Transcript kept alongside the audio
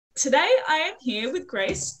Today I am here with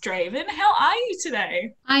Grace Draven. How are you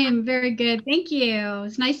today? I am very good. Thank you.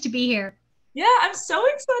 It's nice to be here. Yeah, I'm so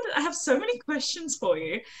excited. I have so many questions for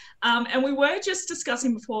you. And we were just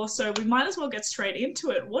discussing before, so we might as well get straight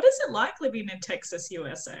into it. What is it like living in Texas,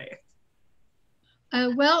 USA?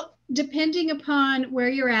 Well, depending upon where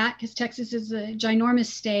you're at, because Texas is a ginormous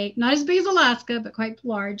state, not as big as Alaska, but quite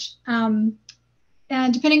large. And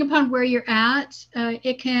depending upon where you're at,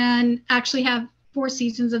 it can actually have 4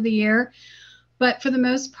 seasons of the year. But for the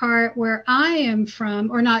most part, where I am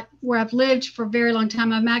from, or not where I've lived for a very long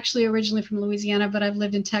time, I'm actually originally from Louisiana, but I've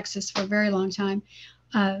lived in Texas for a very long time.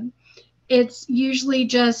 Uh, it's usually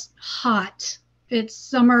just hot. It's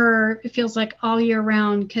summer, it feels like all year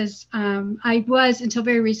round, because I was until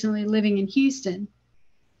very recently living in Houston.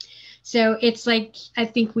 So it's like, I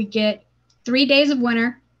think we get 3 days of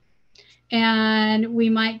winter and we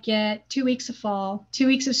might get 2 weeks of fall, 2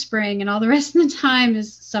 weeks of spring, and all the rest of the time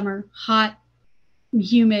is summer, hot,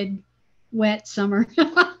 humid, wet summer. Did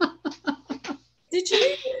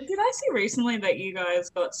I see recently that you guys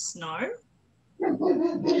got snow?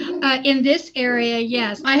 In this area,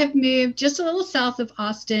 yes. I have moved just a little south of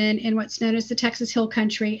Austin in what's known as the Texas Hill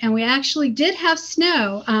Country, and we actually did have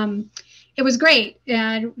snow. It was great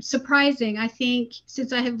and surprising. I think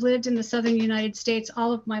since I have lived in the southern United States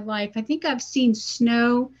all of my life, I think I've seen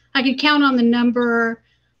snow. I could count on the number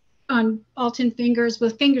on all 10 fingers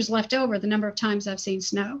with fingers left over, the number of times I've seen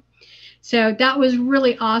snow. So that was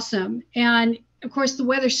really awesome. And of course, the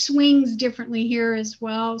weather swings differently here as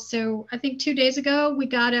well. So I think 2 days ago, we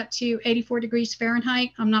got up to 84 degrees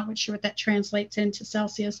Fahrenheit. I'm not sure what that translates into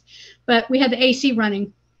Celsius, but we had the AC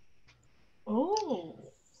running. Oh,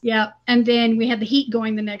 Yeah. And then we had the heat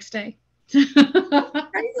going the next day.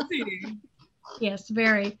 crazy. Yes,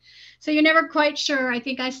 very. So you're never quite sure. I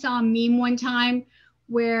think I saw a meme one time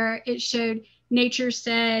where it showed nature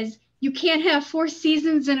says, you can't have 4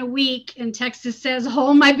 seasons in a week, and Texas says,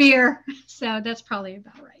 hold my beer. So that's probably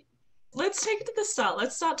about right. Let's take it to the start.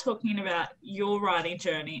 Let's start talking about your writing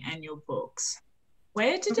journey and your books.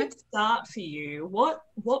 Where did Okay. it start for you?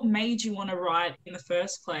 What made you want to write in the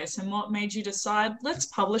first place, and what made you decide, let's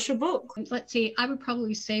publish a book? Let's see, I would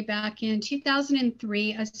probably say back in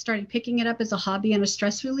 2003, I started picking it up as a hobby and a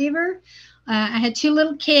stress reliever. I had 2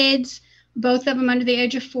 little kids, both of them under the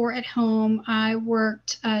age of 4 at home. I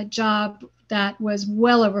worked a job that was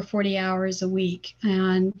well over 40 hours a week,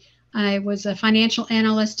 and I was a financial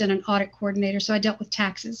analyst and an audit coordinator, so I dealt with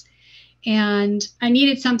taxes. And I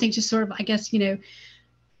needed something to sort of, I guess,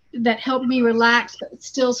 that helped me relax, but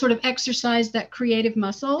still sort of exercise that creative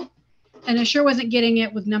muscle. And I sure wasn't getting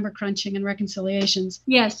it with number crunching and reconciliations.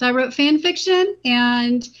 Yes, I wrote fan fiction,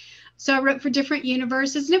 and so I wrote for different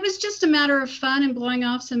universes, and it was just a matter of fun and blowing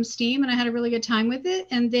off some steam, and I had a really good time with it.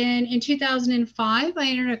 And then in 2005, I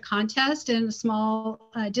entered a contest in a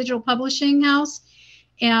small digital publishing house,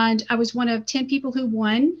 and I was one of 10 people who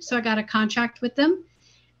won, so I got a contract with them.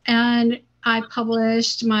 And I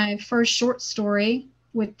published my first short story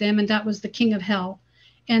with them, and that was The King of Hell.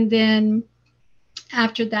 And then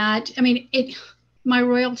after that, my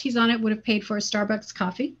royalties on it would have paid for a Starbucks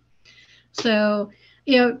coffee. So,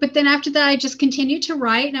 but then after that, I just continued to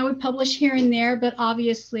write, and I would publish here and there, but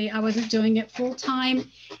obviously I wasn't doing it full time.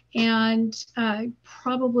 And I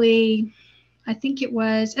think it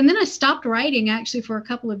was, and then I stopped writing actually for a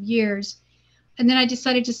couple of years. And then I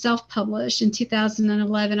decided to self-publish in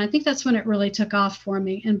 2011. I think that's when it really took off for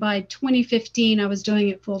me. And by 2015, I was doing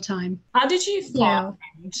it full time. How did you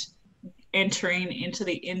find entering into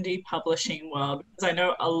the indie publishing world? Because I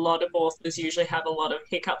know a lot of authors usually have a lot of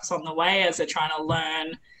hiccups on the way as they're trying to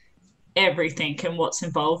learn everything and what's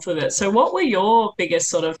involved with it. So what were your biggest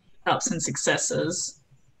sort of hiccups and successes?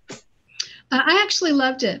 I actually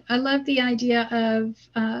loved it. I loved the idea of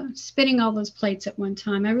spinning all those plates at one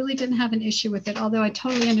time. I really didn't have an issue with it, although I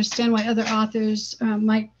totally understand why other authors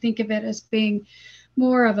might think of it as being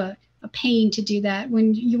more of a pain to do that.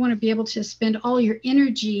 When you want to be able to spend all your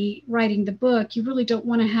energy writing the book, you really don't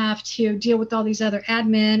want to have to deal with all these other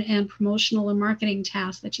admin and promotional and marketing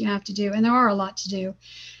tasks that you have to do. And there are a lot to do.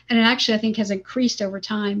 And it actually, I think, has increased over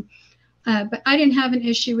time. But I didn't have an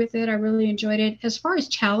issue with it. I really enjoyed it. As far as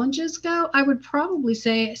challenges go, I would probably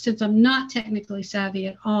say, since I'm not technically savvy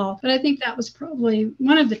at all, but I think that was probably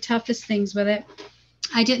one of the toughest things with it.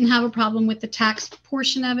 I didn't have a problem with the tax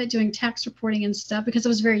portion of it, doing tax reporting and stuff, because I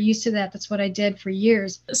was very used to that. That's what I did for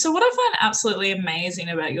years. So what I find absolutely amazing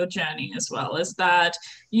about your journey as well is that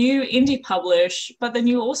you indie publish, but then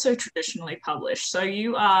you also traditionally publish. So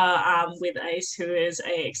you are with Ace, who is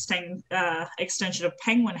a extension of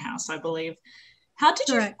Penguin House, I believe. How did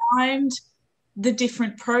you Correct. find the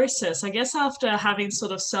different process? I guess after having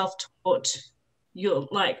sort of self-taught, you're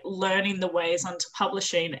like learning the ways onto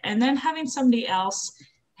publishing, and then having somebody else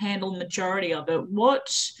handle majority of it.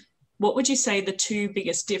 What would you say the two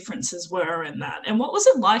biggest differences were in that? And what was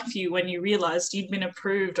it like for you when you realized you'd been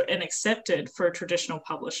approved and accepted for a traditional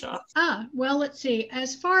publisher? Well, let's see.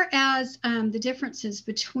 As far as the differences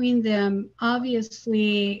between them,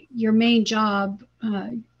 obviously your main job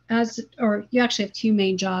or you actually have two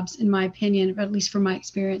main jobs, in my opinion, or at least from my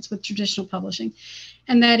experience with traditional publishing.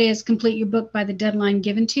 And that is complete your book by the deadline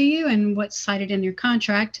given to you and what's cited in your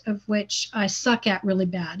contract, of which I suck at really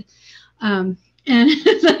bad. And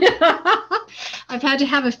I've had to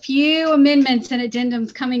have a few amendments and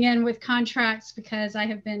addendums coming in with contracts because I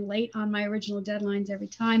have been late on my original deadlines every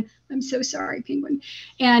time. I'm so sorry, Penguin.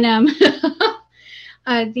 And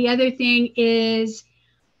the other thing is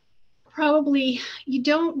probably you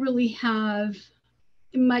don't really have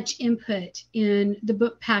much input in the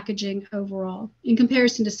book packaging overall in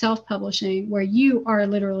comparison to self-publishing, where you are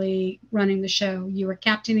literally running the show. You are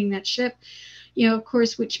captaining that ship, of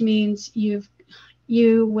course, which means you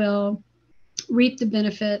will reap the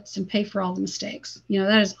benefits and pay for all the mistakes.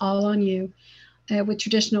 That is all on you. With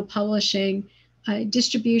traditional publishing,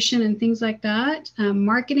 distribution and things like that,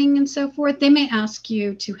 marketing and so forth, they may ask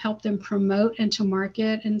you to help them promote and to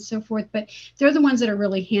market and so forth, but they're the ones that are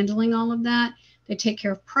really handling all of that. They take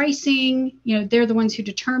care of pricing. They're the ones who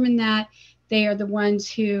determine that. They are the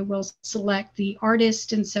ones who will select the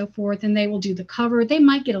artist and so forth, and they will do the cover. They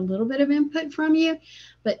might get a little bit of input from you,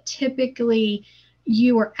 but typically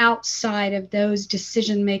you are outside of those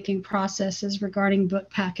decision-making processes regarding book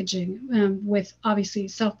packaging. With obviously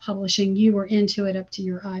self-publishing, you are into it up to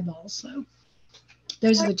your eyeballs. So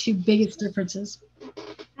those are the two biggest differences.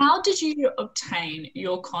 How did you obtain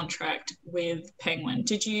your contract with Penguin?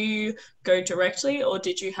 Did you go directly, or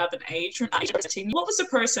did you have an agent? What was the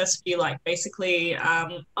process for you like, basically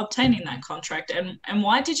obtaining that contract, and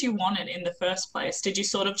why did you want it in the first place? Did you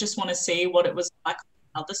sort of just want to see what it was like on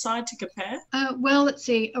the other side to compare? Well, let's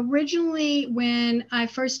see. Originally, when I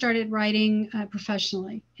first started writing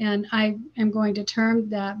professionally, and I am going to term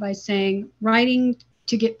that by saying writing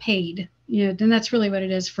to get paid, then that's really what it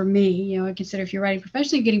is for me. I consider if you're writing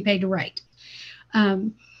professionally, you're getting paid to write.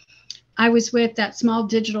 I was with that small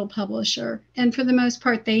digital publisher, and for the most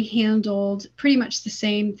part, they handled pretty much the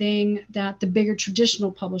same thing that the bigger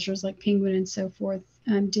traditional publishers like Penguin and so forth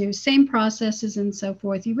do. Same processes and so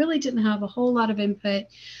forth. You really didn't have a whole lot of input.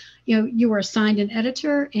 You were assigned an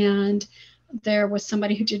editor, and there was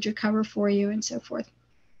somebody who did your cover for you and so forth.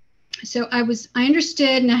 So I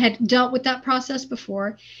understood, and I had dealt with that process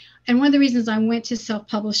before. And one of the reasons I went to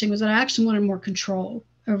self-publishing was that I actually wanted more control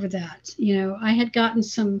over that. I had gotten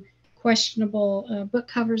some questionable book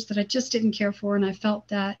covers that I just didn't care for, and I felt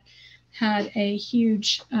that had a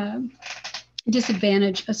huge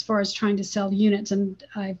disadvantage as far as trying to sell units, and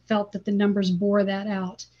I felt that the numbers bore that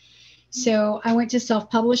out. So I went to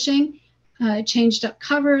self-publishing, changed up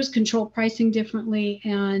covers, controlled pricing differently,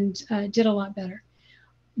 and did a lot better.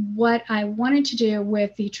 What I wanted to do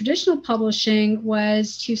with the traditional publishing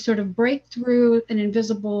was to sort of break through an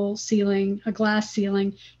invisible ceiling, a glass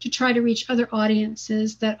ceiling, to try to reach other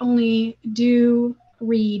audiences that only do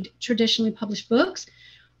read traditionally published books.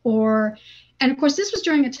 And of course, this was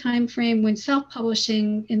during a time frame when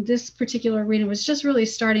self-publishing in this particular arena was just really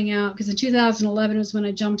starting out, because in 2011 was when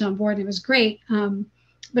I jumped on board, and it was great.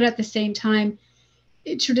 But at the same time,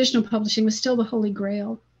 traditional publishing was still the holy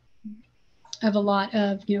grail of a lot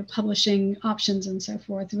of publishing options and so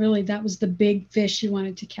forth. Really, that was the big fish you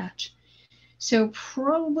wanted to catch. So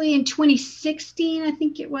probably in 2016, I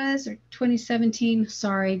think it was, or 2017.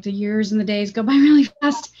 Sorry, the years and the days go by really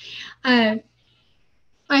fast.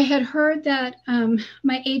 I had heard that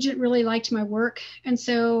my agent really liked my work, and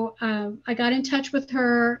so I got in touch with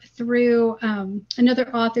her through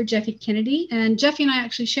another author, Jeffe Kennedy, and Jeffe and I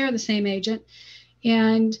actually share the same agent.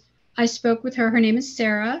 And I spoke with her. Her name is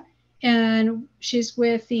Sarah, and she's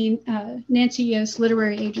with the Nancy Yost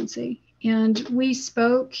Literary Agency. And we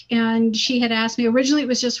spoke, and she had asked me, originally it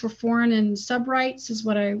was just for foreign and sub rights is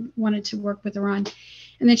what I wanted to work with her on.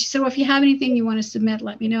 And then she said, well, if you have anything you want to submit,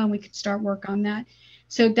 let me know, and we could start work on that.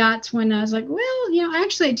 So that's when I was like, well,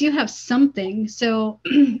 actually I do have something. So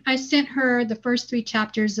I sent her the first 3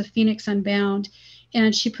 chapters of Phoenix Unbound,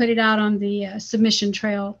 and she put it out on the submission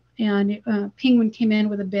trail, and Penguin came in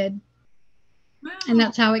with a bid. Wow. And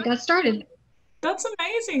that's how it got started. That's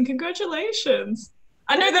amazing. Congratulations.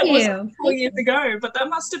 I know that was 4 years ago, but that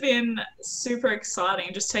must have been super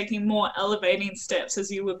exciting, just taking more elevating steps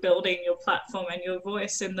as you were building your platform and your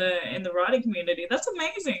voice in the writing community. That's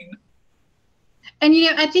amazing. And,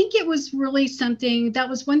 I think it was really something, that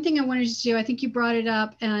was one thing I wanted to do. I think you brought it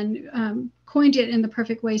up and coined it in the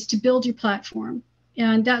perfect ways, to build your platform.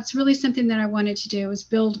 And that's really something that I wanted to do, is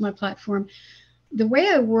build my platform. The way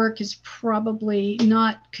I work is probably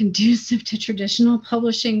not conducive to traditional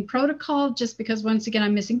publishing protocol, just because, once again,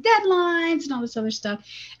 I'm missing deadlines and all this other stuff.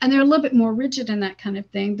 And they're a little bit more rigid in that kind of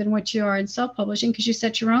thing than what you are in self-publishing, because you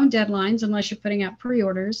set your own deadlines unless you're putting out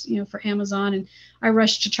pre-orders, for Amazon. And I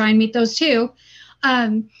rush to try and meet those too.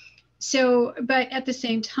 But at the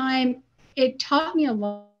same time, it taught me a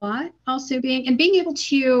lot also being able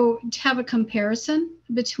to have a comparison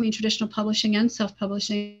between traditional publishing and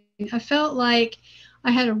self-publishing. I felt like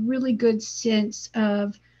I had a really good sense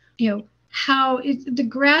of, how the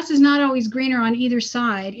grass is not always greener on either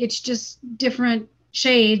side. It's just different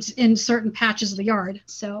shades in certain patches of the yard.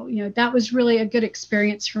 So, that was really a good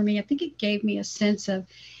experience for me. I think it gave me a sense of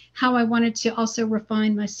how I wanted to also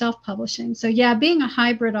refine my self-publishing. So yeah, being a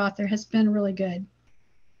hybrid author has been really good.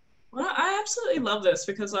 Well, I absolutely love this,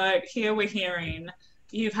 because here we're hearing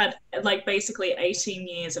you've had basically 18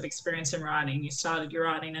 years of experience in writing. You started your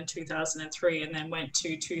writing in 2003 and then went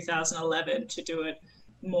to 2011 to do it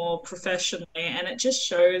more professionally. And it just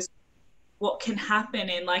shows what can happen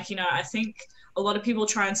in, I think a lot of people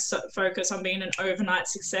try and focus on being an overnight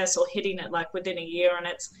success or hitting it within a year. And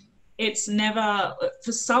it's never,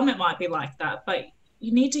 for some it might be like that, but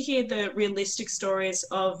you need to hear the realistic stories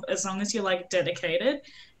of, as long as you're dedicated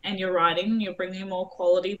and you're writing and you're bringing more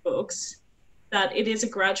quality books, that it is a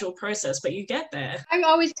gradual process, but you get there. I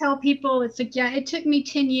always tell people, it's it took me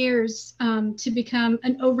 10 years to become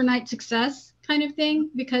an overnight success kind of thing,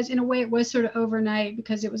 because in a way it was sort of overnight,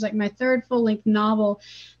 because it was my third full-length novel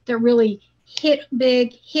that really hit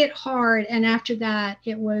big, hit hard. And after that,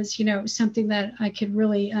 it was, something that I could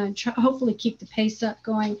really hopefully keep the pace up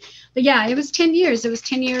going. But yeah, it was 10 years. It was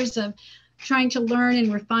 10 years of trying to learn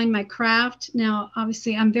and refine my craft. Now,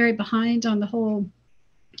 obviously, I'm very behind on the whole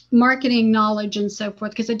marketing knowledge and so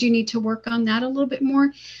forth, because I do need to work on that a little bit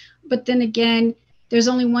more. But then again, there's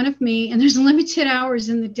only one of me and there's limited hours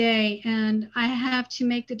in the day. And I have to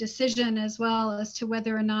make the decision as well as to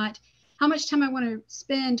whether or not, how much time I want to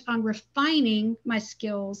spend on refining my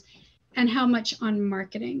skills and how much on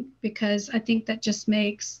marketing, because I think that just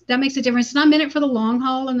makes a difference. And I'm in it for the long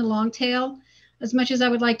haul and the long tail. As much as I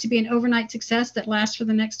would like to be an overnight success that lasts for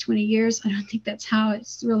the next 20 years, I don't think that's how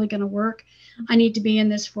it's really going to work. I need to be in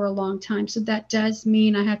this for a long time. So that does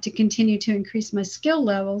mean I have to continue to increase my skill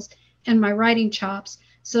levels and my writing chops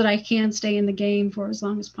so that I can stay in the game for as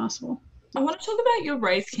long as possible. I want to talk about your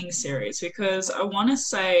Wraith Kings series, because I want to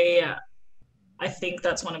say, I think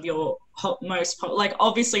that's one of your most,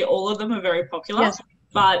 obviously all of them are very popular, yes,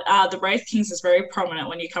 but the Wraith Kings is very prominent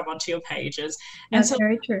when you come onto your pages. And that's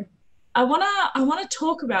very true. I wanna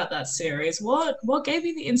talk about that series. What gave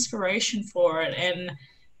you the inspiration for it, and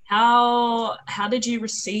how did you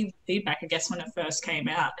receive feedback, I guess, when it first came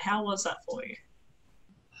out? How was that for you?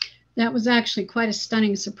 That was actually quite a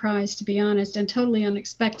stunning surprise, to be honest, and totally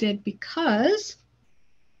unexpected, because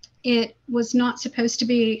it was not supposed to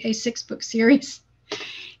be a 6-book series. It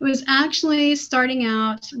was actually starting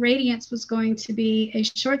out, Radiance was going to be a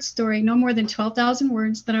short story, no more than 12,000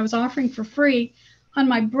 words, that I was offering for free on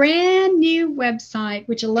my brand new website,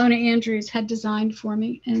 which Alona Andrews had designed for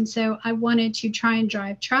me. And so I wanted to try and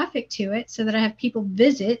drive traffic to it so that I have people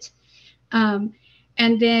visit. And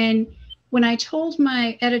then when I told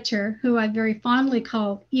my editor, who I very fondly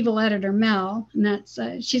call Evil Editor Mel, and that's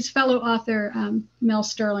she's fellow author Mel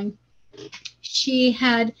Sterling, she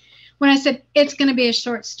had, when I said, it's going to be a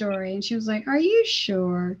short story, and she was like, are you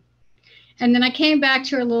sure? And then I came back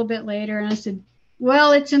to her a little bit later and I said,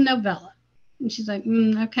 well, it's a novella. And she's like,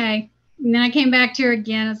 okay. And then I came back to her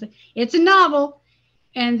again. I was like, it's a novel.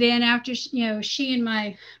 And then after, she and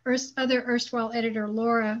my other erstwhile editor,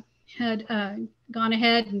 Laura, had gone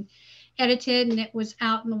ahead and edited, and it was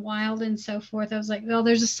out in the wild and so forth, I was like, well,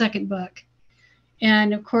 there's a second book.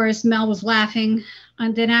 And of course, Mel was laughing.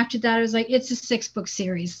 And then after that, I was like, it's a 6-book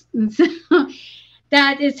series. And so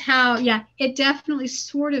that is how, it definitely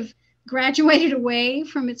sort of graduated away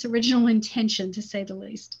from its original intention, to say the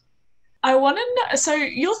least. I want to know, so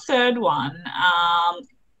your third one,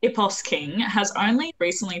 Ipos King, has only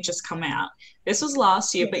recently just come out. This was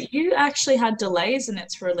last year, yes, but you actually had delays in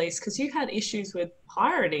its release because you had issues with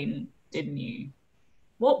pirating, didn't you?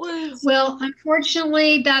 What was... Well,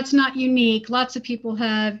 unfortunately, that's not unique. Lots of people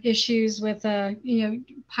have issues with,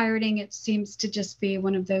 pirating. It seems to just be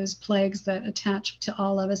one of those plagues that attach to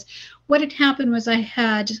all of us. What had happened was I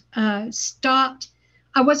had stopped.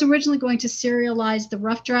 I was originally going to serialize the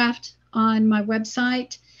rough draft on my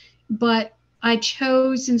website, but I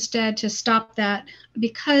chose instead to stop that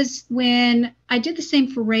because when I did the same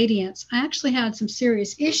for Radiance, I actually had some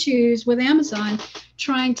serious issues with Amazon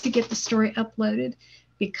trying to get the story uploaded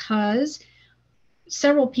because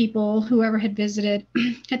several people, whoever had visited,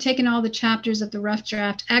 had taken all the chapters of the rough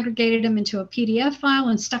draft, aggregated them into a PDF file,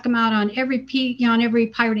 and stuck them out on every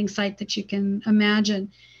pirating site that you can imagine.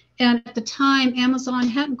 And at the time, Amazon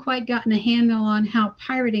hadn't quite gotten a handle on how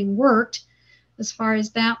pirating worked as far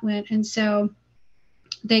as that went. And so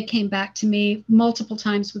they came back to me multiple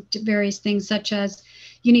times with various things, such as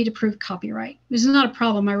you need to prove copyright. This is not a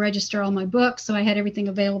problem. I register all my books, so I had everything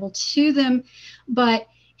available to them. But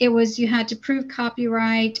it was, you had to prove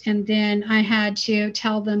copyright, and then I had to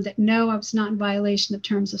tell them that no, I was not in violation of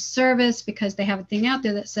terms of service, because they have a thing out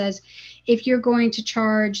there that says, if you're going to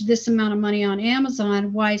charge this amount of money on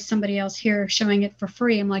Amazon, why is somebody else here showing it for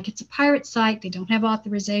free? I'm like, it's a pirate site. They don't have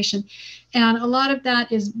authorization. And a lot of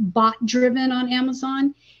that is bot driven on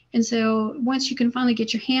Amazon. And so once you can finally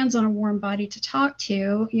get your hands on a warm body to talk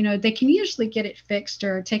to, you know, they can usually get it fixed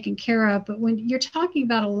or taken care of. But when you're talking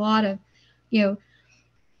about a lot of, you know,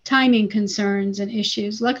 timing concerns and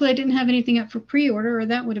issues. Luckily, I didn't have anything up for pre-order, or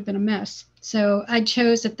that would have been a mess. So I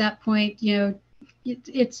chose at that point, you know,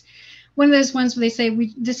 it's one of those ones where they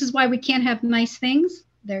say, this is why we can't have nice things.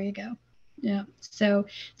 There you go. Yeah. So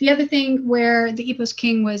the other thing where the Epos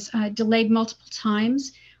King was delayed multiple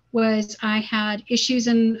times was I had issues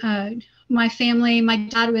in my family. My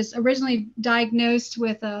dad was originally diagnosed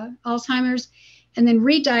with Alzheimer's and then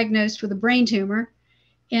re-diagnosed with a brain tumor.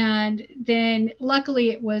 And then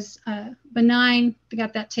luckily it was benign. They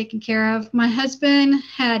got that taken care of. My husband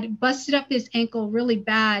had busted up his ankle really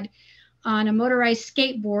bad on a motorized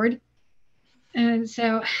skateboard. And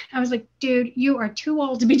so I was like, dude, you are too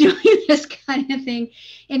old to be doing this kind of thing.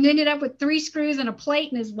 And ended up with 3 screws and a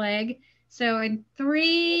plate in his leg. So in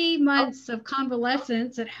 3 months of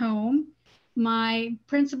convalescence at home, my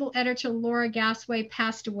principal editor, Laura Gasway,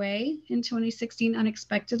 passed away in 2016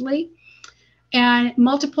 unexpectedly. And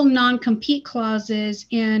multiple non-compete clauses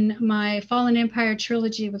in my Fallen Empire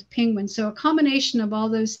trilogy with Penguin. So a combination of all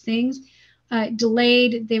those things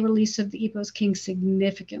delayed the release of the Epos King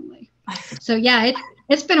significantly. So yeah,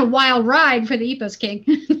 it's been a wild ride for the Epos King.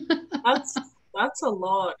 that's a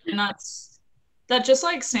lot. And that just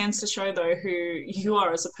like stands to show though who you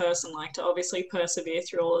are as a person, like to obviously persevere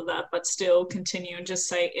through all of that, but still continue and just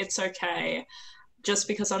say, it's okay. Just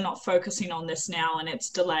because I'm not focusing on this now and it's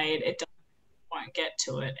delayed, it won't get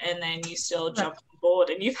to it, and then you still jump on board.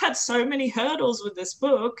 And you've had so many hurdles with this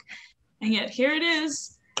book, and yet here it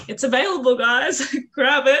is. It's available, guys.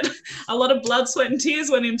 Grab it. A lot of blood, sweat, and tears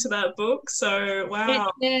went into that book. So wow.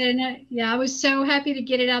 Yeah, I was so happy to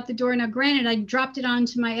get it out the door. Now, granted, I dropped it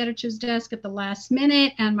onto my editor's desk at the last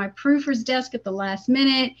minute and my proofer's desk at the last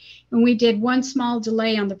minute. And we did one small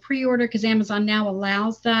delay on the pre-order because Amazon now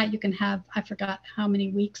allows that. You can have, I forgot how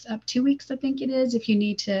many weeks, up 2 weeks, I think it is, if you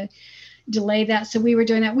need to delay that. So we were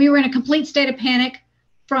doing that. We were in a complete state of panic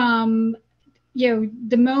from, you know,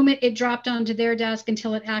 the moment it dropped onto their desk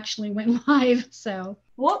until it actually went live. So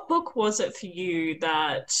what book was it for you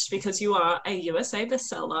that, because you are a USA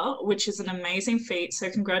bestseller, which is an amazing feat, so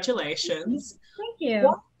congratulations. Thank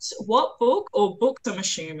you. What book or books, I'm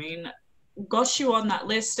assuming, got you on that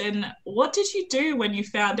list, and what did you do when you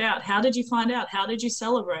found out? How did you find out? How did you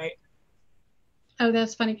celebrate? Oh,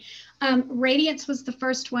 that's funny. Radiance was the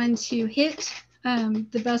first one to hit the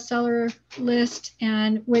bestseller list,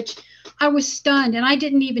 and which I was stunned, and I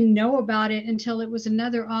didn't even know about it until it was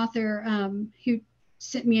another author who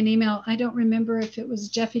sent me an email. I don't remember if it was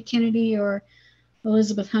Jeffy Kennedy or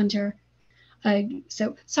Elizabeth Hunter.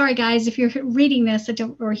 So sorry, guys, if you're reading this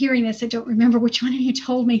or hearing this, I don't remember which one of you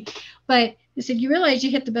told me, but they said, you realize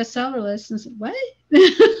you hit the bestseller list? And I said,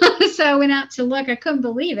 what? So I went out to look. I couldn't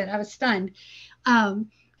believe it. I was stunned.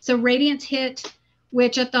 So Radiance hit,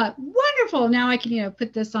 which I thought, wonderful. Now I can, you know,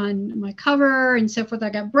 put this on my cover and so forth. I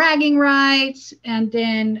got bragging rights. And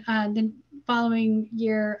then following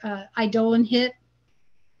year, Eidolon hit,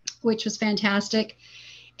 which was fantastic.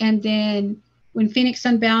 And then when Phoenix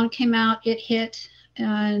Unbound came out, it hit,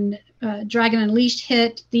 and Dragon Unleashed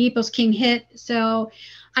hit, the Epos King hit. So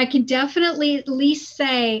I can definitely at least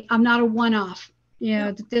say I'm not a one-off. You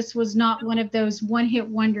know, that this was not one of those one-hit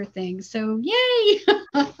wonder things. So yay!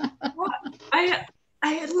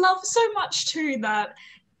 I love so much too that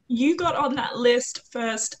you got on that list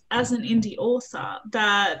first as an indie author.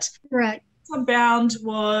 That correct. Unbound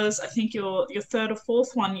was, I think, your third or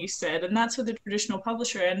fourth one you said, and that's with a traditional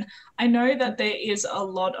publisher. And I know that there is a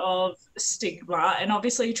lot of stigma, and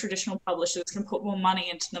obviously traditional publishers can put more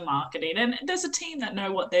money into the marketing, and there's a team that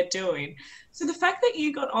know what they're doing. So the fact that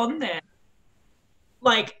you got on there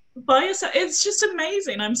like by yourself. It's just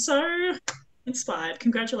amazing. I'm so inspired.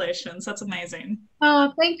 Congratulations. That's amazing.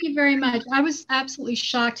 Oh, thank you very much. I was absolutely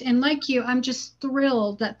shocked. And like you, I'm just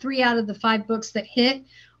thrilled that 3 out of the 5 books that hit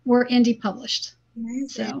were indie published. Amazing.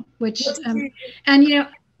 So, which, and you know,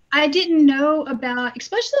 I didn't know about,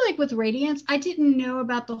 especially like with Radiance, I didn't know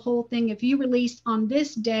about the whole thing. If you release on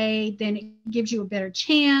this day, then it gives you a better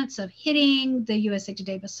chance of hitting the USA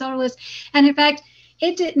Today bestseller list. And in fact,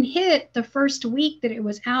 it didn't hit the first week that it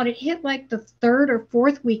was out. It hit like the 3rd or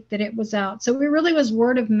 4th week that it was out. So it really was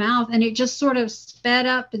word of mouth, and it just sort of sped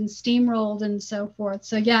up and steamrolled and so forth.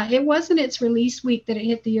 So yeah, it wasn't its release week that it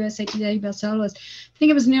hit the USA Today bestseller list. I think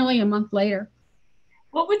it was nearly a month later.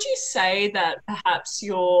 What would you say that perhaps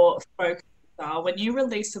your focus are when you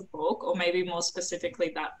release a book, or maybe more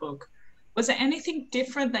specifically that book? Was there anything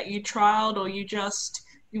different that you trialed, or you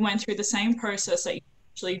went through the same process that you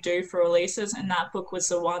usually do for releases, and that book was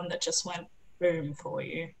the one that just went boom for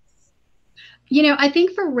you? You know, I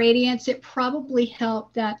think for Radiance, it probably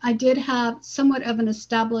helped that I did have somewhat of an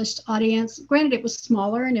established audience. Granted, it was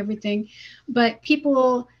smaller and everything, but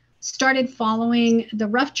people started following the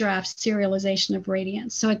rough draft serialization of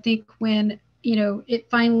Radiance. So I think when, you know, it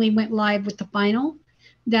finally went live with the final,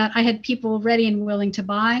 that I had people ready and willing to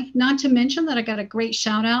buy. Not to mention that I got a great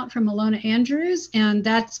shout out from Alona Andrews, and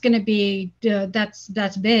that's going to be,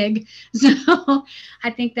 that's big. So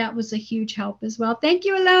I think that was a huge help as well. Thank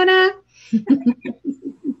you, Alona.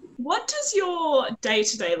 What does your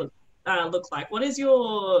day-to-day look like? What is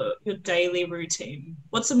your daily routine?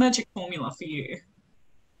 What's the magic formula for you?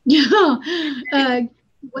 Yeah,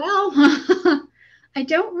 well, I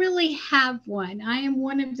don't really have one. I am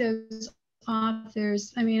one of those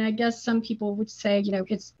authors. I mean, I guess some people would say, you know,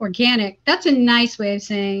 it's organic. That's a nice way of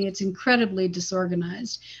saying it's incredibly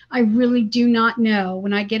disorganized. I really do not know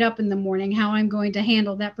when I get up in the morning how I'm going to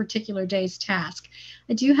handle that particular day's task.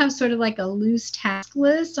 I do have sort of like a loose task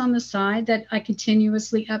list on the side that I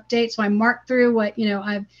continuously update. So I mark through what, you know,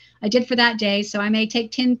 I did for that day. So I may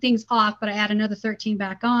take 10 things off, but I add another 13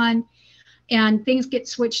 back on, and things get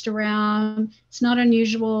switched around. It's not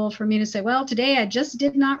unusual for me to say, well, today I just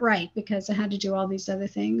did not write because I had to do all these other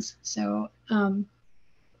things. So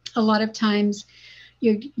a lot of times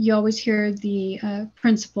you always hear the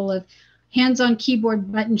principle of hands-on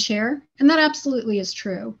keyboard, button chair. And that absolutely is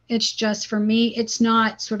true. It's just, for me, it's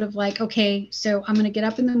not sort of like, okay, so I'm going to get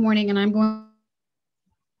up in the morning and I'm going.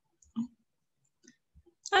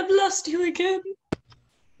 I've lost you again.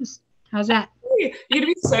 How's that? You're going to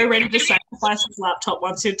be so ready to sacrifice this laptop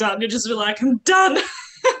once you're done. You'll just be like, I'm done.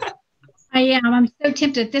 I am. I'm so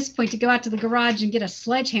tempted at this point to go out to the garage and get a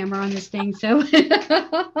sledgehammer on this thing. So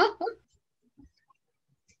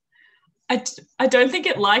I don't think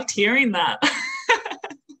it liked hearing that.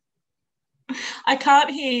 I can't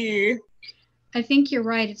hear you. I think you're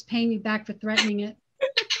right. It's paying me back for threatening it.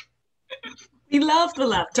 We love the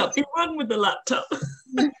laptop. You run with the laptop.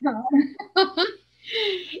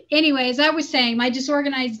 Anyways, I was saying my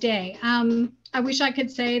disorganized day. I wish I could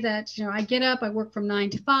say that, you know, I get up, I work from 9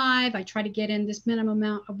 to 5. I try to get in this minimum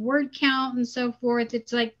amount of word count and so forth.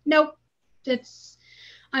 It's like, nope,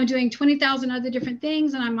 I'm doing 20,000 other different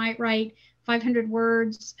things, and I might write 500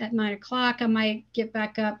 words at 9 o'clock. I might get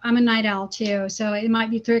back up. I'm a night owl too. So it might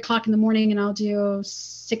be 3 o'clock in the morning and I'll do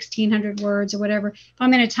 1,600 words or whatever. If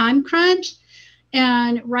I'm in a time crunch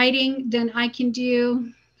and writing, then I can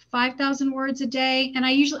do 5,000 words a day. And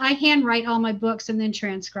I handwrite all my books and then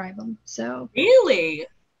transcribe them. So really?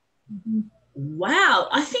 Mm-hmm. Wow.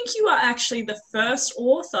 I think you are actually the first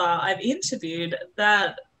author I've interviewed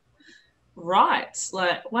that writes.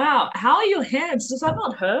 Like, wow, how are your hands? Does that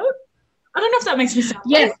not hurt? I don't know if that makes me sound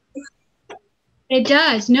yes. It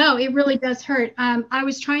does. No, it really does hurt. I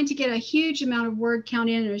was trying to get a huge amount of word count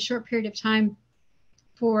in a short period of time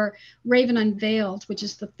for Raven Unveiled, which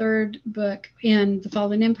is the 3rd book in the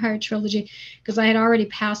Fallen Empire trilogy, because I had already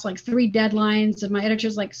passed like 3 deadlines, and my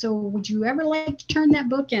editor's like, so would you ever like to turn that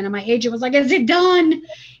book in? And my agent was like, is it done?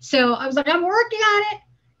 So I was like, I'm working on it.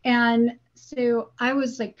 And so I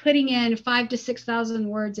was like putting in 5,000 to 6,000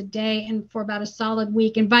 words a day, and for about a solid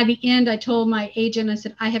week. And by the end, I told my agent, I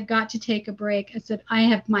said, I have got to take a break. I said, I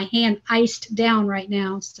have my hand iced down right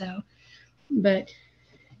now. So, but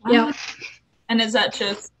yeah. And is that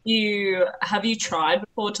just have you tried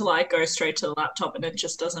before to like go straight to the laptop and it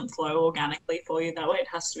just doesn't flow organically for you that way? It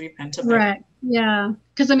has to be pen to paper. Right. Yeah.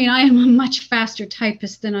 Because I mean, I am a much faster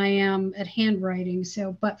typist than I am at handwriting.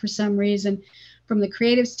 So, but for some reason, from the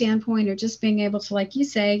creative standpoint, or just being able to, like you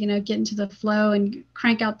say, you know, get into the flow and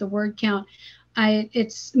crank out the word count,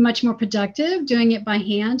 it's much more productive doing it by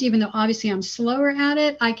hand. Even though obviously I'm slower at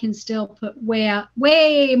it, I can still put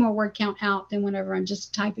way more word count out than whenever I'm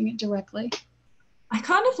just typing it directly. I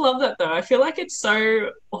kind of love that though. I feel like it's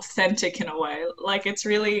so authentic in a way. Like it's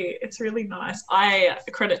really nice. I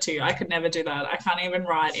credit to you. I could never do that. I can't even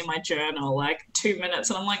write in my journal like 2 minutes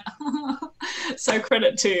and I'm like, so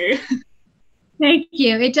credit to you. Thank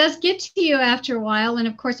you. It does get to you after a while. And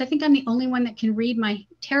of course, I think I'm the only one that can read my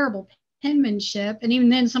terrible penmanship. And even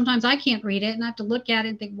then, sometimes I can't read it and I have to look at it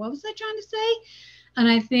and think, what was I trying to say? And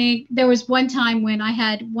I think there was one time when I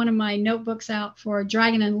had one of my notebooks out for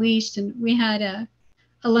Dragon Unleashed, and we had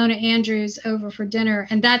Alona Andrews over for dinner,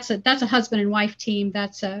 and that's a husband and wife team.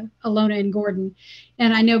 That's Alona and Gordon,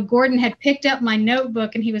 and I know Gordon had picked up my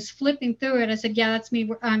notebook and he was flipping through it. I said, "Yeah, that's me.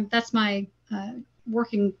 That's my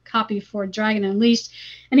working copy for Dragon Unleashed,"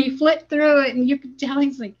 and he flipped through it, and you could tell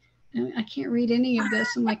he's like, "I can't read any of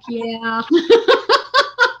this." I'm like, "Yeah."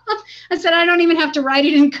 I said, "I don't even have to write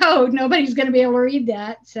it in code. Nobody's going to be able to read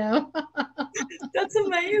that." So that's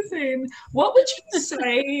amazing. What would you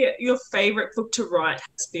say your favorite book to write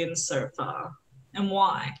has been so far, and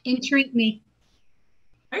why? Intrigue Me.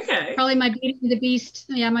 Okay. Probably my Beauty and the Beast.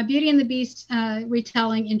 Yeah, my Beauty and the Beast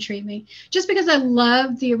retelling Intrigue Me. Just because I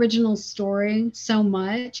love the original story so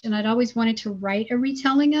much, and I'd always wanted to write a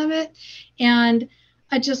retelling of it, and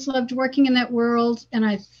I just loved working in that world, and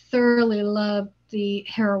I thoroughly loved the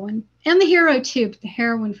heroine and the hero too, but the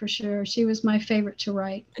heroine for sure. She was my favorite to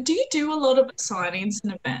write. Do you do a lot of signings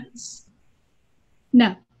and events?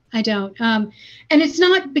 No, I don't. And it's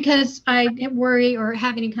not because I worry or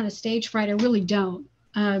have any kind of stage fright. I really don't.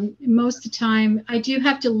 Most of the time, I do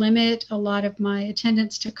have to limit a lot of my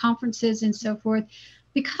attendance to conferences and so forth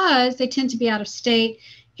because they tend to be out of state.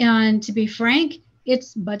 And to be frank,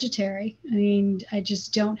 it's budgetary. I mean, I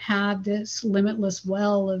just don't have this limitless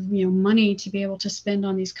well of, money to be able to spend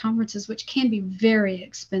on these conferences, which can be very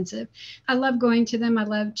expensive. I love going to them. I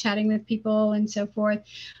love chatting with people and so forth.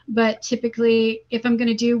 But typically, if I'm going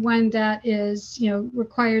to do one that is,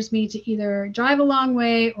 requires me to either drive a long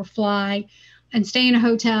way or fly and stay in a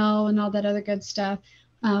hotel and all that other good stuff,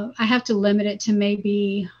 I have to limit it to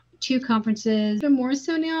maybe 2 conferences. But more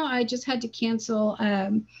so now, I just had to cancel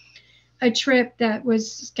a trip that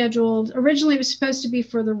was scheduled. Originally, it was supposed to be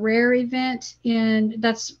for the Rare event, and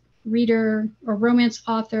that's reader or romance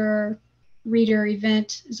author reader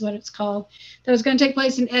event is what it's called. That was going to take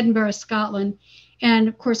place in Edinburgh, Scotland. And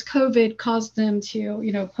of course, COVID caused them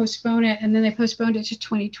to, postpone it, and then they postponed it to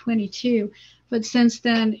 2022. But since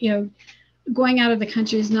then, going out of the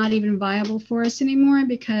country is not even viable for us anymore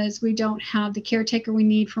because we don't have the caretaker we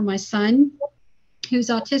need for my son, who's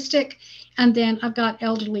autistic. And then I've got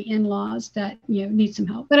elderly in-laws that, need some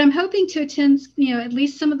help. But I'm hoping to attend, at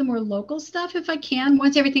least some of the more local stuff if I can,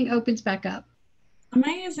 once everything opens back up.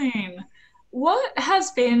 Amazing. What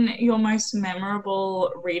has been your most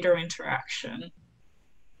memorable reader interaction?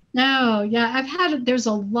 Oh, yeah, there's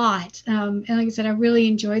a lot. And like I said, I really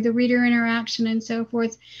enjoy the reader interaction and so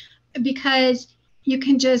forth because you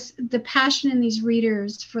can the passion in these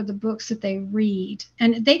readers for the books that they read,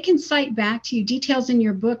 and they can cite back to you details in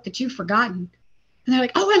your book that you've forgotten. And they're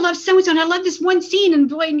like, "Oh, I love so-and-so, and I love this one scene." And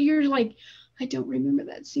boy, and you're like, "I don't remember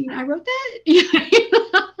that scene. I wrote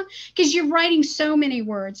that." Because you're writing so many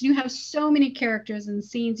words. You have so many characters and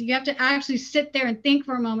scenes. You have to actually sit there and think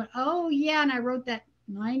for a moment. Oh, yeah, and I wrote that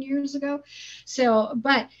 9 years ago. So,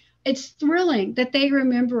 but it's thrilling that they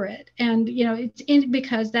remember it. And,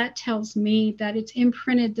 because that tells me that it's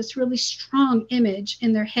imprinted this really strong image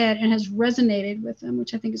in their head and has resonated with them,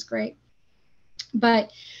 which I think is great.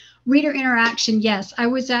 But reader interaction, yes. I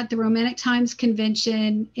was at the Romantic Times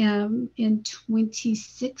convention in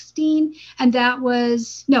 2016, and that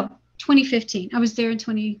was, 2015. I was there in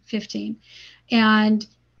 2015. And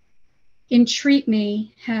Intrigue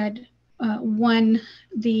Me had won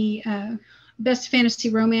the Best Fantasy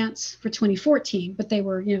Romance for 2014, but they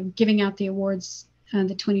were, giving out the awards on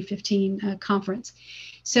the 2015 conference.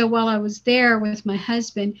 So while I was there with my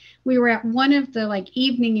husband, we were at one of the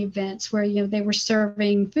evening events where, they were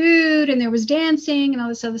serving food and there was dancing and all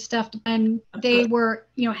this other stuff. And they were,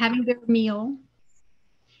 having their meal.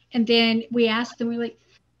 And then we asked them, we were like,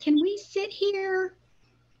 "Can we sit here?"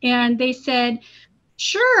 And they said,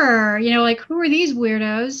 "Sure." Who are these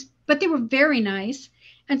weirdos? But they were very nice.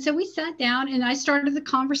 And so we sat down and I started the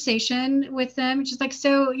conversation with them, just like,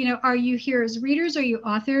 "So, are you here as readers? Are you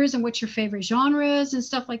authors? And what's your favorite genres?" and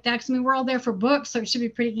stuff like that. Because we're all there for books, so it should be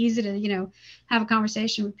pretty easy to, have a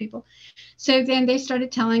conversation with people. So then they started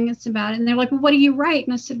telling us about it. And they're like, "Well, what do you write?"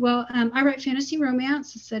 And I said, "Well, I write fantasy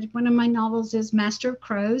romance." I said, "One of my novels is Master of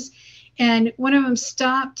Crows." And one of them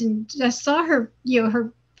stopped, and I saw her,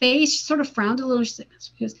 her face sort of frowned a little. She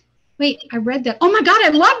goes, wait, I read that. Oh my God, I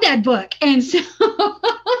love that book. And so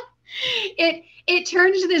it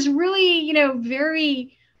turned into this really,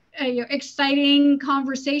 very exciting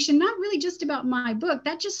conversation, not really just about my book.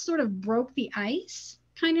 That just sort of broke the ice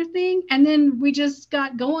kind of thing. And then we just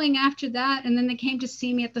got going after that. And then they came to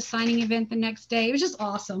see me at the signing event the next day. It was just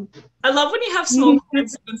awesome. I love when you have small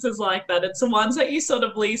coincidences like that. It's the ones that you sort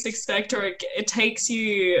of least expect, or it takes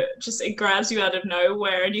you, it grabs you out of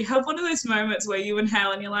nowhere. And you have one of those moments where you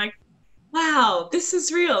inhale and you're like, wow, this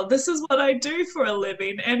is real. This is what I do for a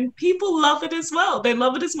living. And people love it as well. They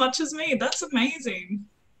love it as much as me. That's amazing.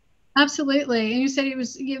 Absolutely. And you said it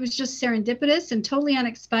was just serendipitous and totally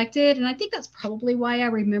unexpected. And I think that's probably why I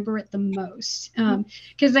remember it the most.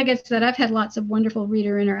 Because like I said, I've had lots of wonderful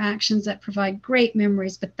reader interactions that provide great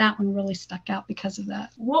memories, but that one really stuck out because of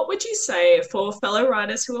that. What would you say for fellow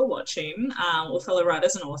writers who are watching, or fellow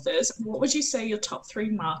writers and authors, what would you say your top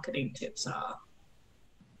 3 marketing tips are?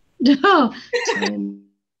 Oh.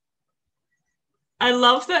 I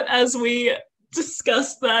love that as we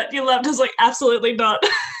discussed that, you left us like, absolutely not.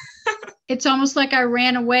 It's almost like I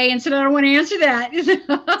ran away and said, I don't want to answer that.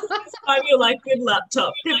 You're like, good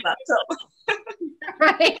laptop.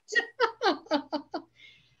 Right.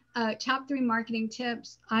 Top 3 marketing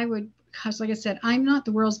tips. Because like I said, I'm not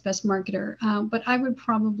the world's best marketer, but I would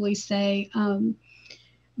probably say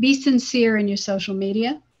be sincere in your social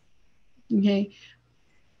media. Okay.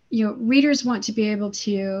 Readers want to be able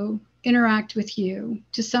to interact with you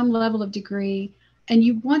to some level of degree, and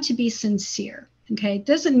you want to be sincere. Okay. It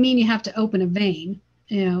doesn't mean you have to open a vein,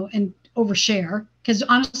 and overshare, because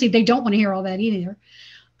honestly, they don't want to hear all that either.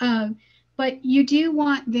 But you do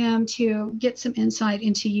want them to get some insight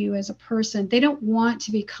into you as a person. They don't want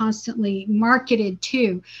to be constantly marketed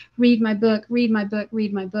to read my book, read my book,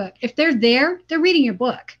 read my book. If they're there, they're reading your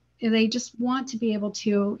book. They just want to be able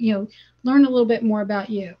to, learn a little bit more about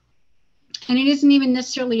you. And it isn't even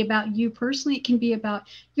necessarily about you personally. It can be about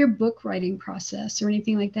your book writing process or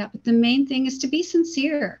anything like that. But the main thing is to be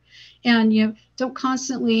sincere, and, don't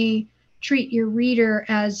constantly treat your reader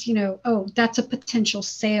as, oh, that's a potential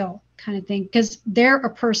sale kind of thing, because they're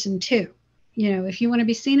a person too. If you want to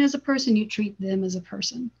be seen as a person, you treat them as a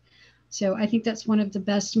person. So I think that's one of the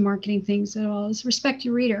best marketing things at all, is respect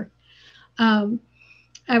your reader.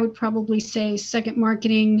 I would probably say second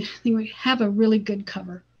marketing thing would have a really good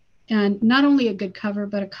cover. And not only a good cover,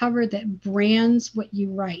 but a cover that brands what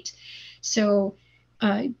you write. So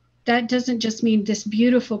that doesn't just mean this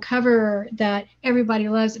beautiful cover that everybody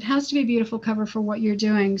loves. It has to be a beautiful cover for what you're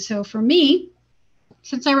doing. So for me,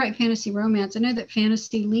 since I write fantasy romance, I know that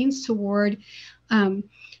fantasy leans toward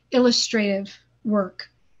illustrative work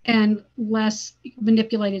and less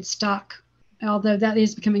manipulated stock, although that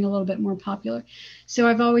is becoming a little bit more popular. So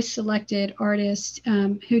I've always selected artists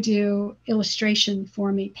who do illustration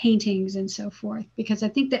for me, paintings and so forth, because I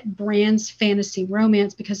think that brands fantasy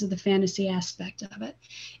romance because of the fantasy aspect of it.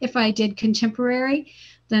 If I did contemporary,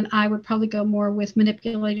 then I would probably go more with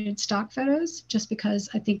manipulated stock photos, just because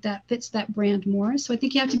I think that fits that brand more. So I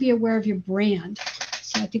think you have to be aware of your brand.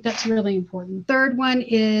 So I think that's really important. Third one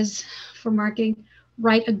is for marketing,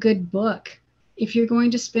 write a good book. If you're going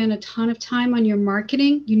to spend a ton of time on your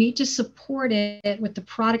marketing, you need to support it with the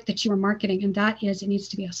product that you are marketing. And that is, it needs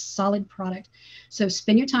to be a solid product. So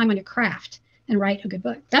spend your time on your craft and write a good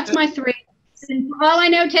book. That's my 3. And for all I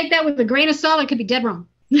know, take that with a grain of salt. I could be dead wrong.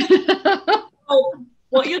 Well,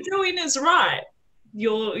 what you're doing is right.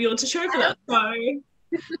 You're to show for that. So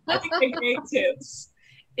I think they're great tips.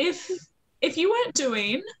 If you weren't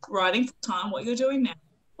doing writing full time, what you're doing now,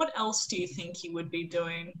 what else do you think you would be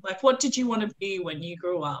doing? Like, what did you want to be when you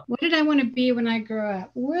grew up? What did I want to be when I grew up?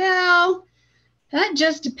 Well, that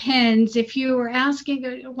just depends. If you were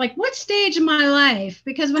asking, like, what stage of my life?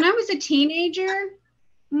 Because when I was a teenager,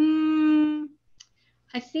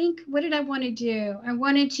 I think, what did I want to do? I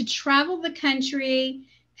wanted to travel the country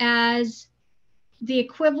as the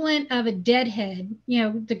equivalent of a Deadhead,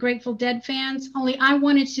 the Grateful Dead fans, only I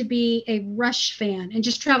wanted to be a Rush fan and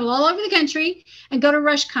just travel all over the country and go to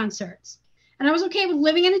Rush concerts. And I was okay with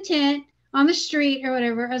living in a tent on the street or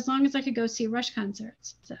whatever, as long as I could go see Rush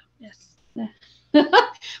concerts. So, yes. But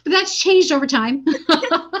that's changed over time.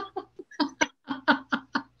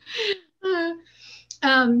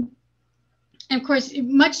 And of course,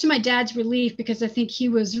 much to my dad's relief, because I think he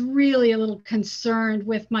was really a little concerned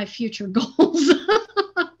with my future goals.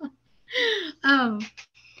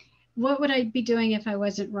 What would I be doing if I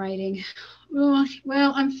wasn't writing? Well,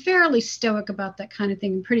 I'm fairly stoic about that kind of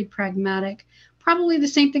thing. I'm pretty pragmatic. probably the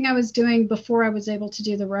same thing I was doing before I was able to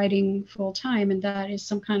do the writing full time, and that is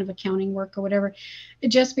some kind of accounting work or whatever.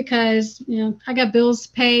 Just because, you know, I got bills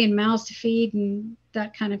to pay and mouths to feed and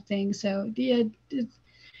that kind of thing. So yeah,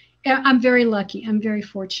 I'm very lucky. I'm very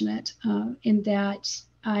fortunate in that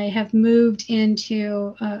I have moved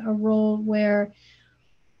into a role where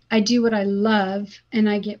I do what I love and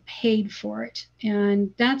I get paid for it.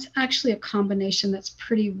 And that's actually a combination that's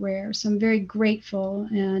pretty rare. So I'm very grateful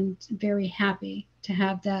and very happy to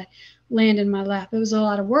have that land in my lap. It was a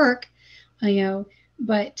lot of work, you know,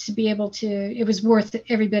 but to be able to, it was worth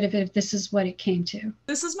every bit of it if this is what it came to.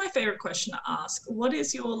 This is my favorite question to ask. What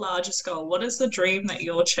is your largest goal? What is the dream that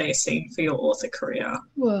you're chasing for your author career?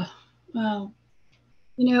 Well,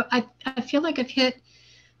 you know, I feel like I've hit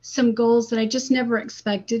some goals that I just never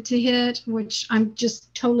expected to hit, which I'm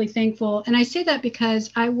just totally thankful. And I say that because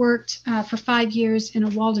I worked for 5 years in a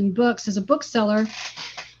Walden Books as a bookseller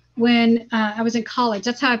when I was in college.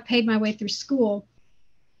 That's how I paid my way through school.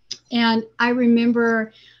 And I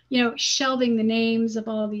remember, you know, shelving the names of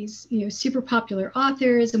all these, you know, super popular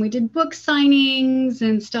authors, and we did book signings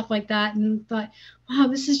and stuff like that, and thought, wow,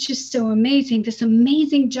 this is just so amazing, this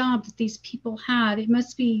amazing job that these people had. It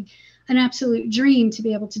must be an absolute dream to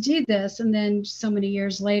be able to do this. And then so many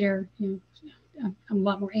years later, you know, I'm a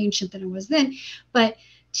lot more ancient than I was then, but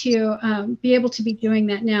to be able to be doing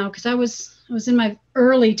that now, because I was in my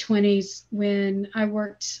early 20s when I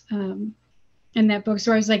worked in that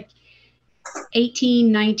bookstore. I was like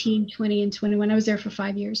 18, 19, 20, and 21. I was there for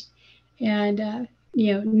 5 years. And,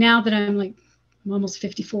 you know, now that I'm like, I'm almost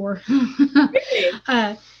 54.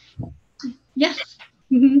 Yes.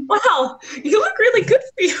 Mm-hmm. Wow, you look really good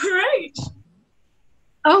for your age.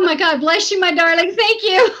 Oh my God, bless you, my darling. Thank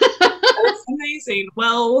you. That's amazing.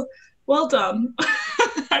 Well done.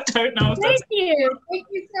 I don't know if Thank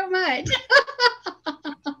you so much.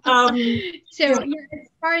 So yeah, as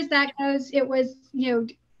far as that goes, it was, you know,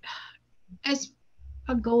 as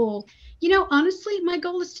a goal, you know, honestly, my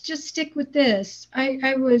goal is to just stick with this. I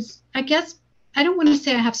guess I don't want to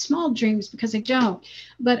say I have small dreams, because I don't,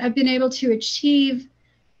 but I've been able to achieve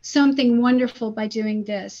something wonderful by doing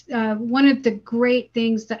this. One of the great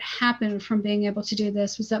things that happened from being able to do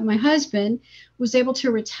this was that my husband was able to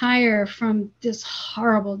retire from this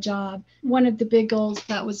horrible job. One of the big goals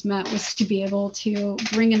that was met was to be able to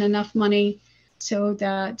bring in enough money so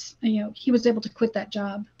that, you know, he was able to quit that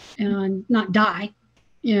job and not die,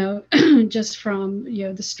 you know, just from, you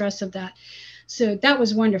know, the stress of that. So that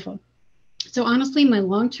was wonderful. So honestly, my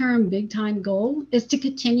long-term big-time goal is to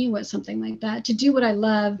continue with something like that, to do what I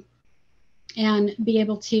love and be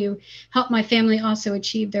able to help my family also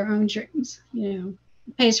achieve their own dreams. You know,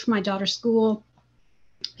 pays for my daughter's school,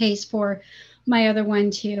 pays for my other one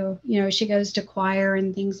too. You know, she goes to choir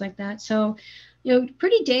and things like that. So, you know,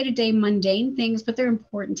 pretty day-to-day mundane things, but they're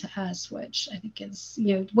important to us, which I think is,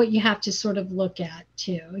 you know, what you have to sort of look at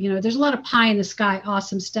too. You know, there's a lot of pie in the sky,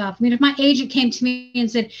 awesome stuff. I mean, if my agent came to me and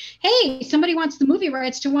said, hey, somebody wants the movie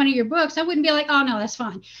rights to one of your books, I wouldn't be like, oh no, that's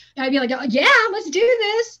fine. I'd be like, oh, yeah, let's do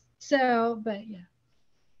this. So, but yeah.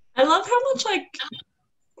 I love how much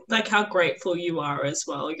like how grateful you are as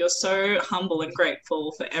well. You're so humble and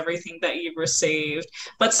grateful for everything that you've received,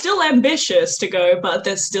 but still ambitious to go, but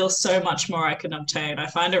there's still so much more I can obtain. I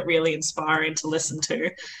find it really inspiring to listen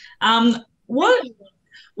to.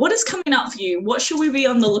 What is coming up for you? What should we be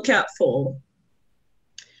on the lookout for?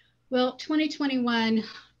 Well, 2021,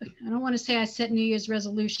 I don't want to say I set New Year's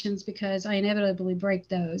resolutions because I inevitably break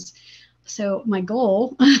those. So my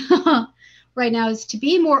goal right now is to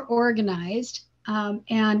be more organized.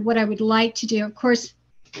 And what I would like to do, of course,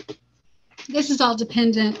 this is all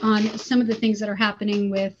dependent on some of the things that are happening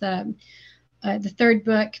with the third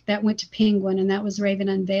book that went to Penguin, and that was Raven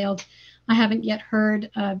Unveiled. I haven't yet heard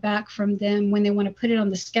back from them when they want to put it on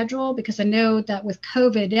the schedule, because I know that with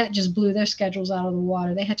COVID, that just blew their schedules out of the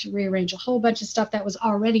water. They had to rearrange a whole bunch of stuff that was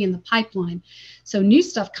already in the pipeline. So new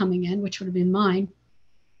stuff coming in, which would have been mine.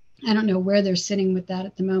 I don't know where they're sitting with that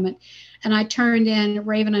at the moment. And I turned in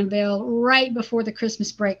Raven Unveiled right before the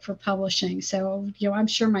Christmas break for publishing. So, you know, I'm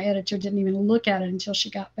sure my editor didn't even look at it until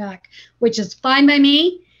she got back, which is fine by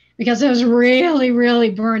me because I was really,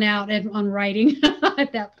 really burnt out on writing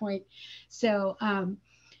at that point. So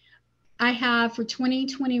I have for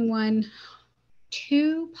 2021,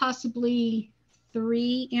 2, possibly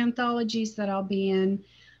 3 anthologies that I'll be in.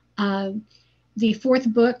 The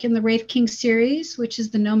 4th book in the Wraith Kings series, which is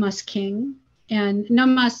the Nomas King. And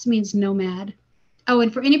Nomas means nomad. Oh,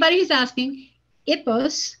 and for anybody who's asking,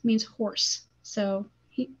 Ipos means horse. So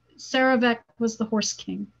Saravek was the horse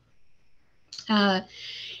king. And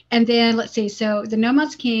then let's see, so the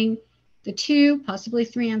Nomas King, the 2, possibly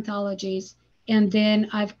 3 anthologies, And then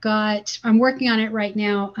I'm working on it right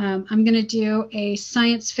now. I'm going to do a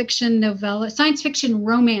science fiction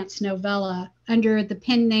romance novella under the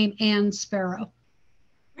pen name Anne Sparrow.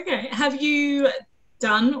 Okay. Have you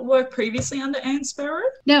done work previously under Anne Sparrow?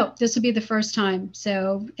 No, this will be the first time.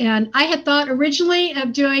 So, and I had thought originally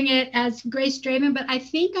of doing it as Grace Draven, but I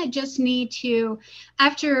think I just need to,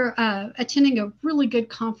 after attending a really good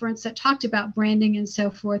conference that talked about branding and so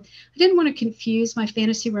forth, I didn't want to confuse my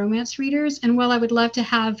fantasy romance readers. And while I would love to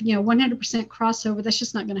have, 100% crossover, that's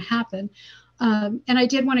just not going to happen. And I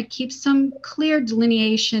did want to keep some clear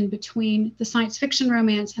delineation between the science fiction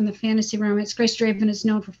romance and the fantasy romance. Grace Draven is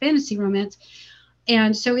known for fantasy romance.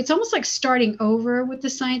 And so it's almost like starting over with the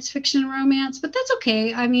science fiction romance, but that's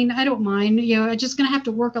okay. I mean, I don't mind. I'm just going to have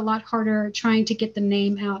to work a lot harder trying to get the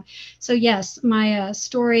name out. So yes, my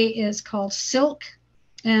story is called Silk,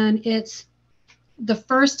 and it's the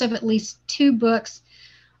first of at least 2 books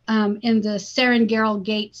in the Serengale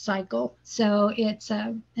Gate cycle. So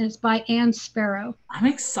it's by Anne Sparrow. I'm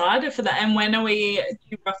excited for that. And when do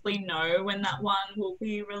you roughly know when that one will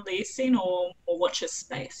be releasing, or watch this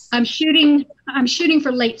space? I'm shooting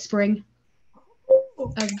for late spring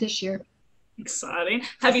of this year. Exciting.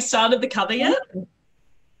 Have you started the cover yet?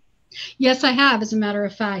 Yes, I have, as a matter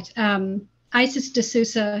of fact. Isis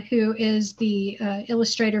D'Souza, who is the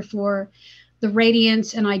illustrator for the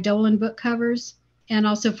Radiance and Eidolon book covers, and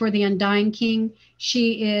also for the Undying King,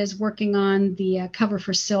 she is working on the cover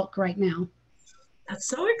for Silk right now. That's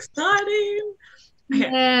so exciting. Okay.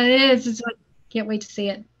 Yeah, it is. Can't wait to see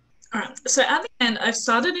it. All right. So at the end, I've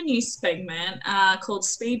started a new segment called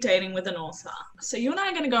Speed Dating with an Author. So you and I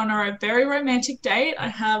are going to go on a very romantic date. I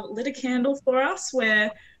have lit a candle for us. We're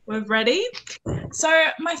ready. So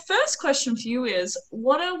my first question for you is,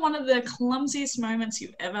 what are one of the clumsiest moments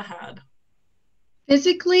you've ever had?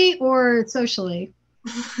 Physically or socially?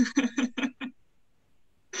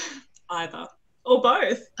 Either or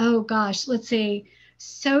both. Oh gosh, let's see.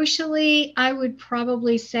 Socially, I would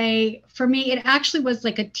probably say for me, it actually was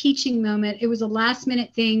like a teaching moment. It was a last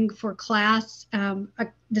minute thing for class,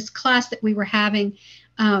 this class that we were having.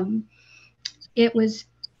 It was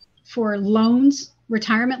for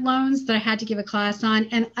retirement loans that I had to give a class on.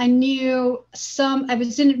 And I knew I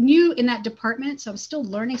was new in that department, so I was still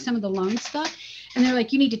learning some of the loan stuff. And they're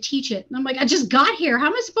like, you need to teach it. And I'm like, I just got here. How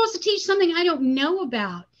am I supposed to teach something I don't know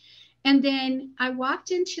about? And then I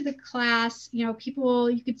walked into the class,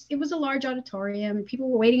 it was a large auditorium and people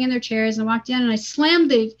were waiting in their chairs. And I walked in and I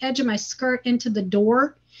slammed the edge of my skirt into the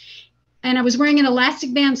door. And I was wearing an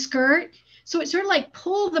elastic band skirt. So it sort of like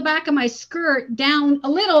pulled the back of my skirt down a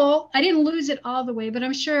little. I didn't lose it all the way, but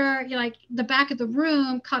I'm sure the back of the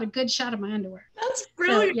room caught a good shot of my underwear. That's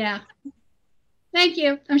brilliant. So, yeah. Thank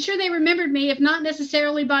you. I'm sure they remembered me, if not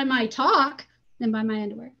necessarily by my talk, then by my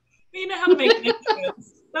underwear. You know how to make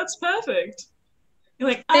entrance. That's perfect. You're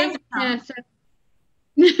like,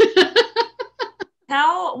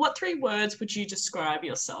 what 3 words would you describe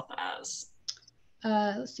yourself as?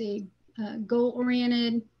 Let's see.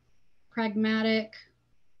 Goal-oriented, pragmatic,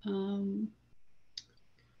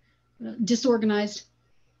 disorganized.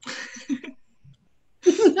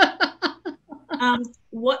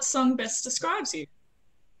 What song best describes you?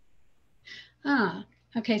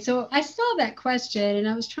 Okay. So I saw that question and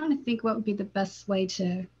I was trying to think what would be the best way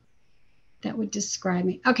that would describe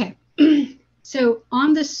me. Okay. So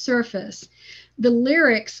on the surface, the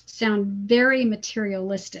lyrics sound very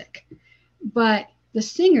materialistic, but the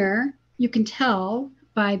singer, you can tell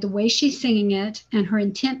by the way she's singing it and her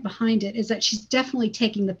intent behind it is that she's definitely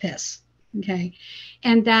taking the piss. Okay.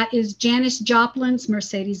 And that is Janis Joplin's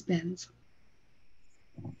Mercedes-Benz.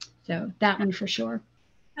 So that one for sure.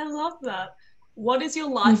 I love that. What is your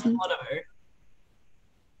life motto?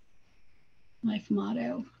 Life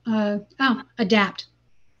motto. Adapt.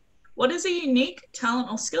 What is a unique talent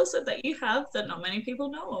or skill set that you have that not many people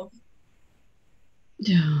know of?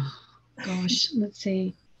 Oh, gosh, let's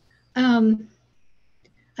see. I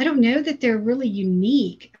don't know that they're really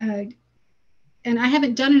unique. And I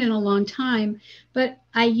haven't done it in a long time, but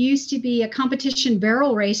I used to be a competition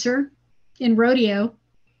barrel racer in rodeo.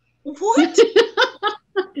 What?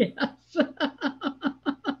 Yes. So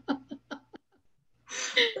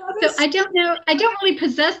I don't know. I don't really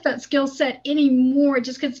possess that skill set anymore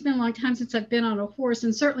just because it's been a long time since I've been on a horse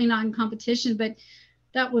and certainly not in competition, but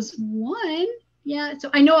that was one. Yeah.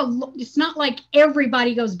 So I know it's not like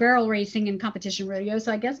everybody goes barrel racing in competition rodeo.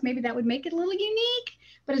 So I guess maybe that would make it a little unique,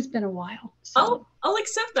 but it's been a while. So. I'll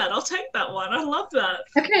accept that. I'll take that one. I love that.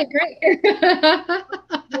 Okay, great.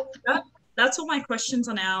 That's all my questions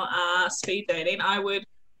on our speed dating. I would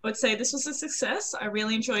would say this was a success. I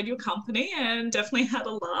really enjoyed your company and definitely had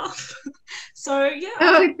a laugh. So yeah.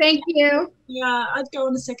 Oh, thank you. Yeah, I'd go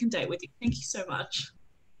on a second date with you. Thank you so much.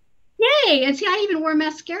 Yay. And see, I even wore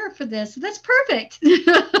mascara for this. That's perfect.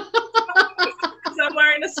 I'm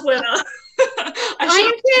wearing a sweater.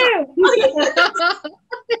 I am too.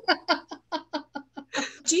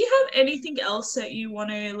 Do you have anything else that you want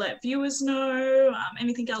to let viewers know?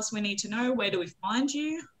 Anything else we need to know? Where do we find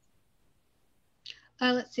you?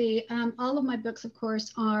 Let's see. All of my books, of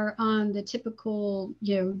course, are on the typical,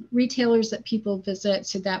 retailers that people visit.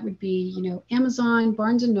 So that would be, Amazon,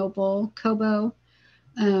 Barnes and Noble, Kobo,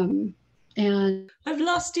 and I've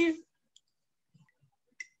lost you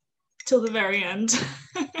till the very end.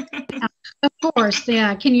 Of course,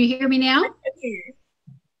 yeah. Can you hear me now?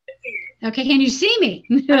 Okay. Can you see me?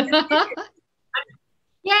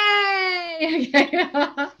 Yay! Okay.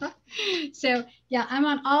 So yeah, I'm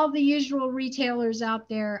on all the usual retailers out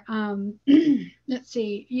there. Let's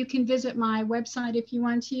see. You can visit my website if you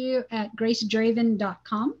want to at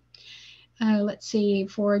gracedraven.com. Let's see.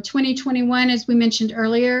 For 2021, as we mentioned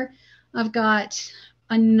earlier, I've got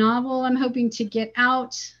a novel I'm hoping to get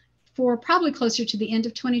out for probably closer to the end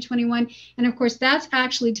of 2021. And of course, that's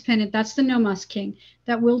actually dependent. That's the No Mas King.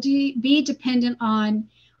 That will be dependent on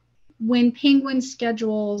when Penguin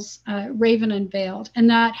schedules Raven Unveiled. And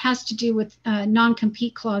that has to do with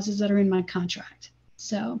non-compete clauses that are in my contract.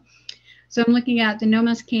 So I'm looking at the No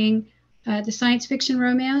Mas King, the science fiction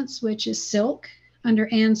romance, which is Silk under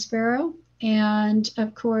Anne Sparrow. And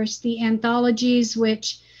of course, the anthologies,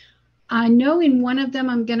 which I know in one of them,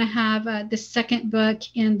 I'm going to have the second book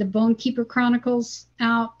in the Bonekeeper Chronicles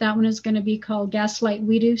out. That one is going to be called Gaslight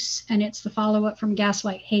Widus, and it's the follow-up from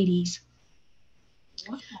Gaslight Hades.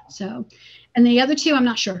 Wow. So, and the other two, I'm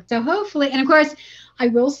not sure. So hopefully, and of course, I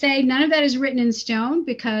will say none of that is written in stone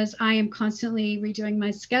because I am constantly redoing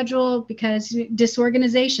my schedule because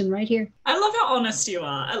disorganization right here. I love how honest you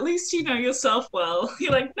are. At least you know yourself well.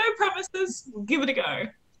 You're like, no promises, we'll give it a go.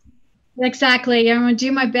 Exactly. I'm going to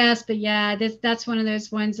do my best, but yeah, that's one of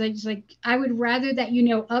those ones I would rather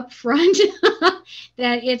that up front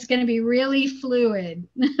that it's going to be really fluid.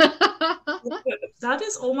 That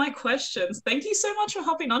is all my questions. Thank you so much for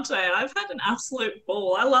hopping on today. I've had an absolute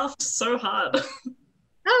ball. I laughed so hard.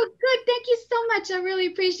 Oh, good. Thank you so much. I really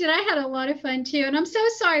appreciate it. I had a lot of fun too. And I'm so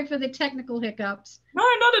sorry for the technical hiccups. No,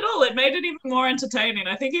 not at all. It made it even more entertaining.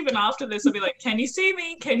 I think even after this, I'll be like, can you see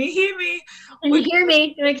me? Can you hear me? Can you hear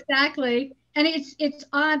me? Exactly. And it's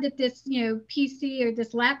odd that this, PC or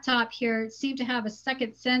this laptop here seemed to have a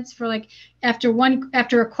second sense for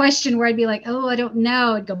after a question where I'd be like, oh, I don't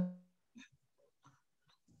know. I'd go.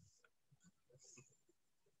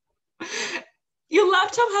 Your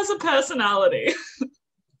laptop has a personality.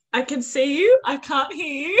 I can see you. I can't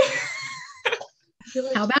hear you.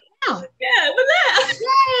 How about now? Yeah, we're there.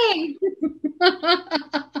 Yay!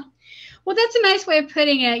 Well, that's a nice way of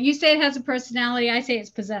putting it. You say it has a personality. I say it's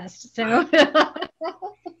possessed. So.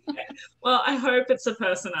 Well, I hope it's a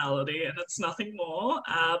personality and it's nothing more.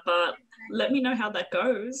 But let me know how that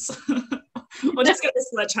goes. Or just get a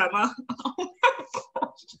sledgehammer. Oh my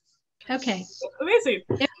gosh. Okay. Amazing.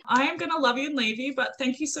 I am going to love you and leave you, but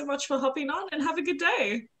thank you so much for hopping on and have a good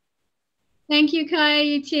day. Thank you, Kai.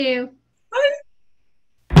 You too. Bye.